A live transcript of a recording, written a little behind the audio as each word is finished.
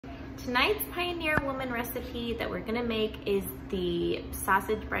tonight's Pioneer Woman recipe that we're gonna make is the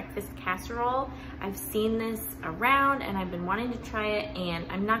sausage breakfast casserole. I've seen this around and I've been wanting to try it, and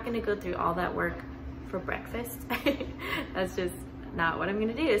I'm not gonna go through all that work for breakfast. That's just not what I'm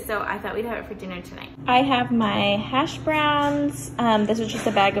gonna do. So I thought we'd have it for dinner tonight. I have my hash browns. This was just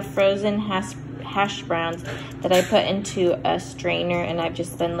a bag of frozen hash browns that I put into a strainer, and I've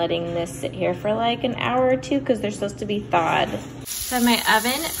just been letting this sit here for like an hour or two because they're supposed to be thawed. So my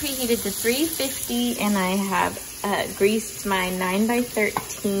oven preheated to 350, and I have greased my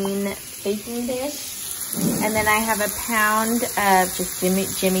 9x13 baking dish. And then I have a pound of just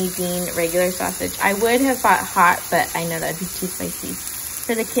Jimmy Dean regular sausage. I would have bought hot, but I know that'd be too spicy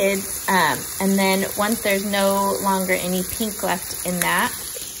for the kids. And then once there's no longer any pink left in that,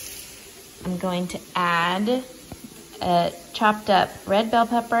 I'm going to add a chopped up red bell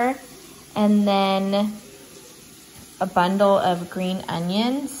pepper and then a bundle of green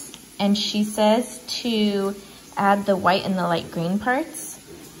onions. And she says to add the white and the light green parts.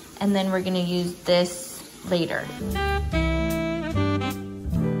 And then we're gonna use this later.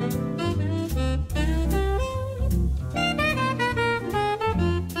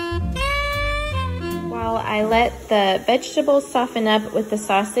 While I let the vegetables soften up with the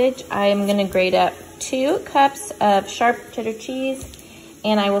sausage, I'm gonna grate up 2 cups of sharp cheddar cheese,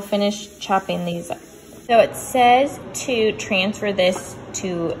 and I will finish chopping these up. So it says to transfer this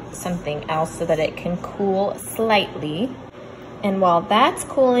to something else so that it can cool slightly. And while that's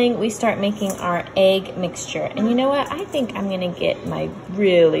cooling, we start making our egg mixture. And you know what? I think I'm gonna get my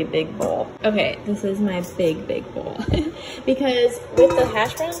really big bowl. Okay, this is my big bowl. Because with the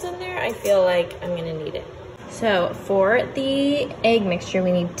hash browns in there, I feel like I'm gonna need it. So for the egg mixture,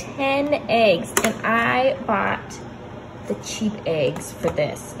 we need 10 eggs. And I bought the cheap eggs for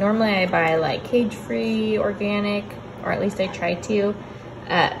this. Normally I buy like cage-free, organic, or at least I try to.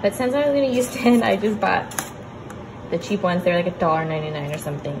 But since I was gonna use 10, I just bought the cheap ones. They're like $1.99 or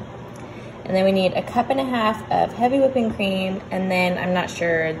something. And then we need 1.5 cups of heavy whipping cream, and then I'm not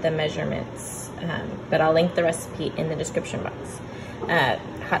sure the measurements, but I'll link the recipe in the description box.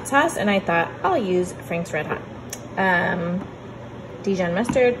 Hot sauce, and I thought I'll use Frank's Red Hot. Dijon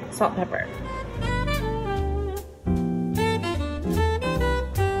mustard, salt, pepper.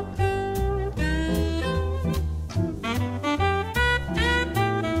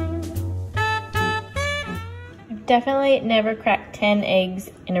 Definitely never cracked 10 eggs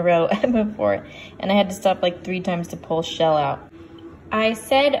in a row before, and I had to stop like 3 times to pull shell out. I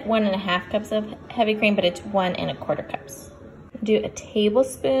said 1.5 cups of heavy cream, but it's 1.25 cups. Do a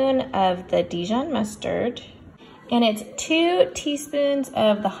tablespoon of the Dijon mustard, and it's 2 teaspoons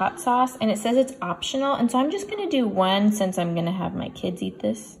of the hot sauce, and it says it's optional, and so I'm just gonna do 1 since I'm gonna have my kids eat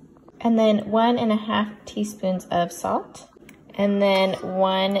this. And then 1.5 teaspoons of salt, and then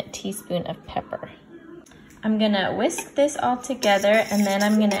 1 teaspoon of pepper. I'm gonna whisk this all together, and then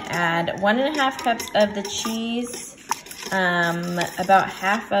I'm gonna add 1.5 cups of the cheese, about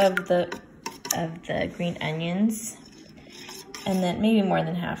half of the green onions, and then maybe more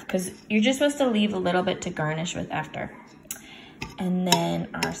than half, because you're just supposed to leave a little bit to garnish with after. And then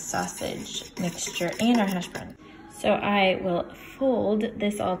our sausage mixture and our hash brown. So I will fold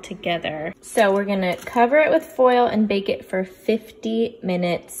this all together. So we're gonna cover it with foil and bake it for 50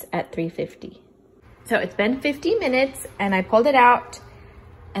 minutes at 350. So it's been 50 minutes, and I pulled it out,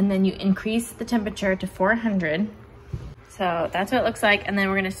 and then you increase the temperature to 400. So that's what it looks like. And then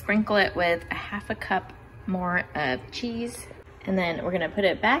we're gonna sprinkle it with 1/2 cup more of cheese. And then we're gonna put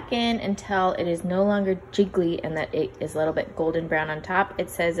it back in until it is no longer jiggly and that it is a little bit golden brown on top. It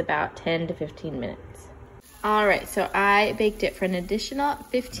says about 10 to 15 minutes. All right, so I baked it for an additional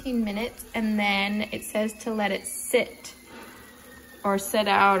 15 minutes, and then it says to let it sit or sit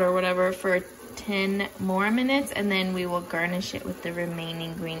out or whatever for 10 more minutes, and then we will garnish it with the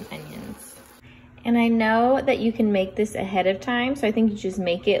remaining green onions. And I know that you can make this ahead of time, so I think you just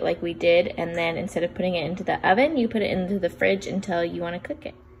make it like we did, and then instead of putting it into the oven, you put it into the fridge until you want to cook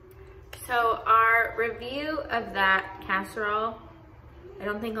it. So our review of that casserole, I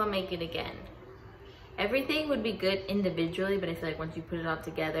don't think I'll make it again. Everything would be good individually, but I feel like once you put it all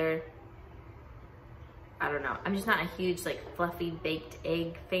together, I don't know. I'm just not a huge like fluffy baked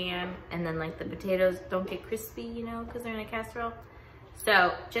egg fan. And then like the potatoes don't get crispy, you know, because they're in a casserole.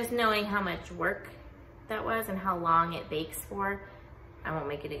 So just knowing how much work that was and how long it bakes for, I won't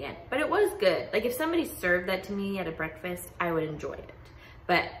make it again. But it was good. Like if somebody served that to me at a breakfast, I would enjoy it.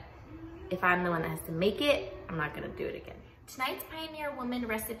 But if I'm the one that has to make it, I'm not gonna do it again. Tonight's Pioneer Woman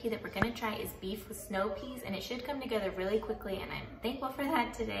recipe that we're gonna try is beef with snow peas, and it should come together really quickly, and I'm thankful for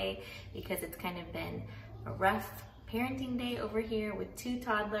that today because it's kind of been a rough parenting day over here with 2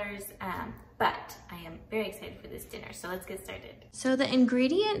 toddlers, but I am very excited for this dinner, so let's get started. So the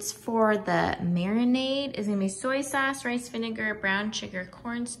ingredients for the marinade is gonna be soy sauce, rice vinegar, brown sugar,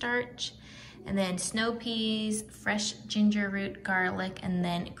 cornstarch, and then snow peas, fresh ginger root, garlic, and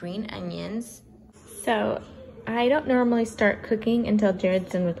then green onions. So I don't normally start cooking until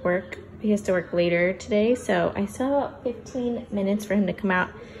Jared's done with work. He has to work later today, so I still have about 15 minutes for him to come out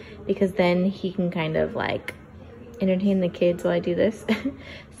because then he can kind of like entertain the kids while I do this.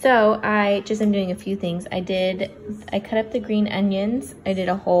 So I just am doing a few things. I cut up the green onions. I did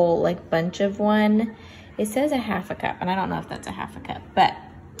a whole like bunch of one. It says a half a cup, and I don't know if that's a half a cup, but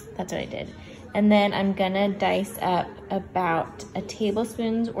that's what I did. And then I'm gonna dice up about a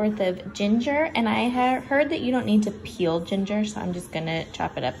tablespoon's worth of ginger. And I have heard that you don't need to peel ginger, so I'm just gonna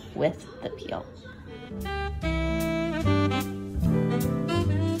chop it up with the peel.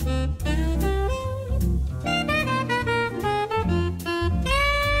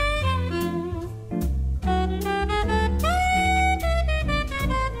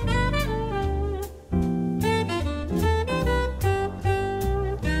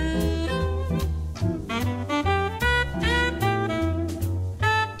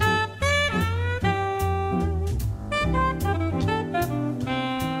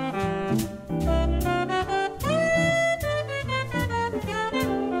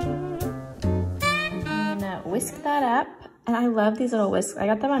 Whisk that up, and I love these little whisks. I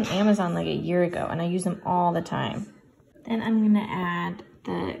got them on Amazon like a year ago, and I use them all the time. Then I'm gonna add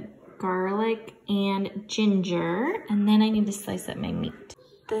the garlic and ginger, and then I need to slice up my meat.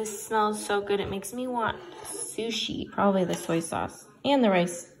 This smells so good, it makes me want sushi. Probably the soy sauce and the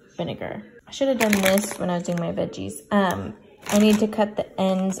rice vinegar. I should have done this when I was doing my veggies. I need to cut the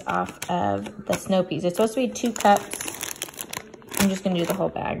ends off of the snow peas. It's supposed to be 2 cups. I'm just gonna do the whole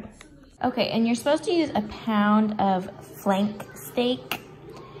bag. Okay, and you're supposed to use a pound of flank steak,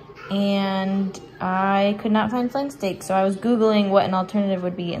 and I could not find flank steak, so I was Googling what an alternative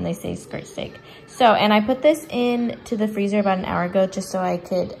would be, and they say skirt steak. So, and I put this into the freezer about an hour ago just so I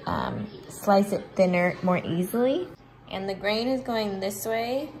could slice it thinner more easily. And the grain is going this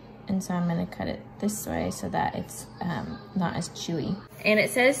way, and so I'm gonna cut it this way so that it's not as chewy. And it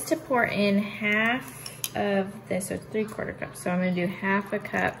says to pour in half of this, so it's 3/4 cup. So I'm gonna do half a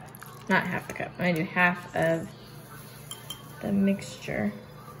cup. Not half a cup, I'm gonna do half of the mixture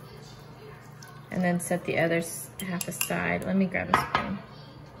and then set the other half aside. Let me grab a spoon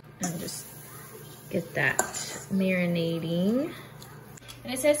and just get that marinating.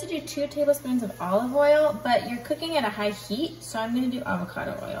 And it says to do 2 tablespoons of olive oil, but you're cooking at a high heat, so I'm gonna do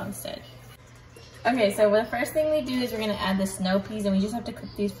avocado oil instead. Okay, so the first thing we do is we're gonna add the snow peas, and we just have to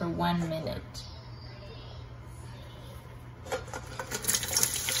cook these for 1 minute.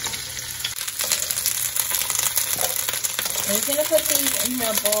 I'm just gonna put these in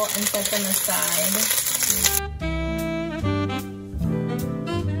a bowl and set them aside.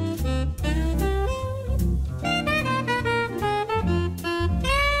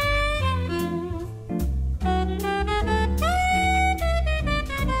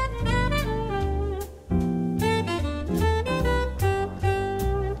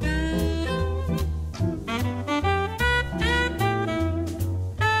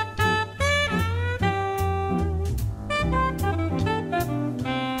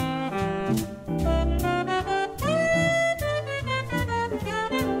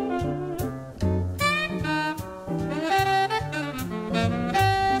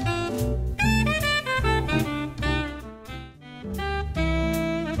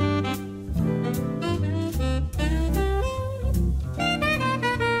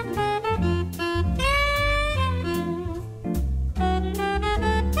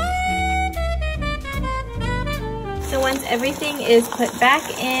 Once everything is put back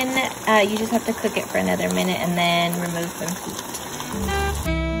in, you just have to cook it for another minute and then remove from heat.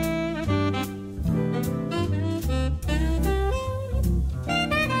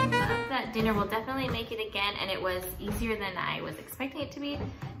 That dinner will definitely make it again, and it was easier than I was expecting it to be.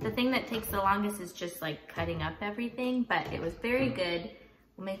 The thing that takes the longest is just like cutting up everything, but it was very good.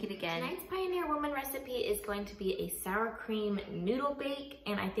 We'll make it again. Tonight's Pioneer Woman recipe is going to be a sour cream noodle bake,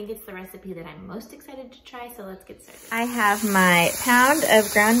 and I think it's the recipe that I'm most excited to try, so let's get started. I have my pound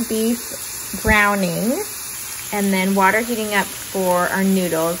of ground beef browning, and then water heating up for our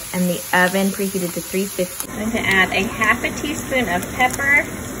noodles, and the oven preheated to 350. I'm going to add a half a teaspoon of pepper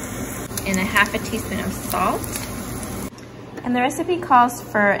and a half a teaspoon of salt. And the recipe calls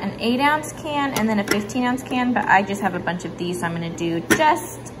for an 8-ounce can and then a 15-ounce can, but I just have a bunch of these, so I'm gonna do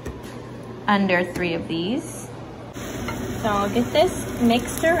just under 3 of these. So I'll get this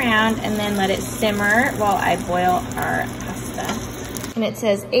mixed around and then let it simmer while I boil our pasta. And it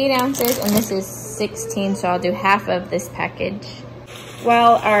says 8 ounces and this is 16, so I'll do half of this package.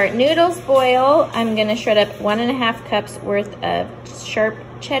 While our noodles boil, I'm gonna shred up 1.5 cups worth of sharp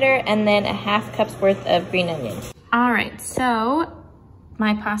cheddar and then 1/2 cups worth of green onions. All right, so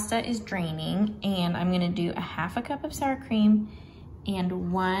my pasta is draining and I'm gonna do 1/2 cup of sour cream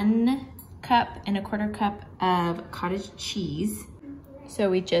and 1 1/4 cup of cottage cheese.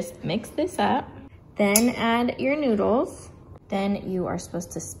 So we just mix this up, then add your noodles. Then you are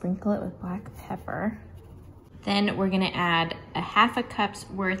supposed to sprinkle it with black pepper. Then we're gonna add 1/2 cup's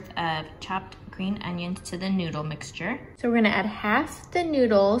worth of chopped green onions to the noodle mixture. So we're gonna add half the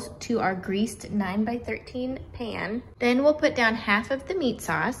noodles to our greased 9x13 pan. Then we'll put down half of the meat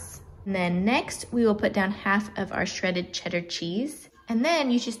sauce. And then next we will put down half of our shredded cheddar cheese. And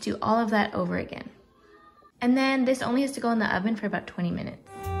then you just do all of that over again. And then this only has to go in the oven for about 20 minutes.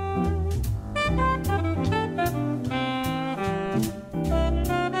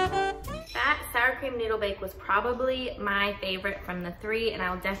 Sour cream noodle bake was probably my favorite from the 3, and I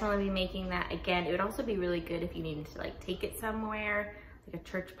will definitely be making that again. It would also be really good if you needed to like take it somewhere, like a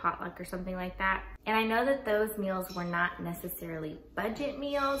church potluck or something like that. And I know that those meals were not necessarily budget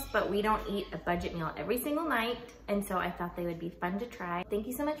meals, but we don't eat a budget meal every single night, and so I thought they would be fun to try. Thank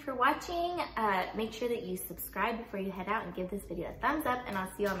you so much for watching. Make sure that you subscribe before you head out and give this video a thumbs up, and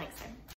I'll see you all next time.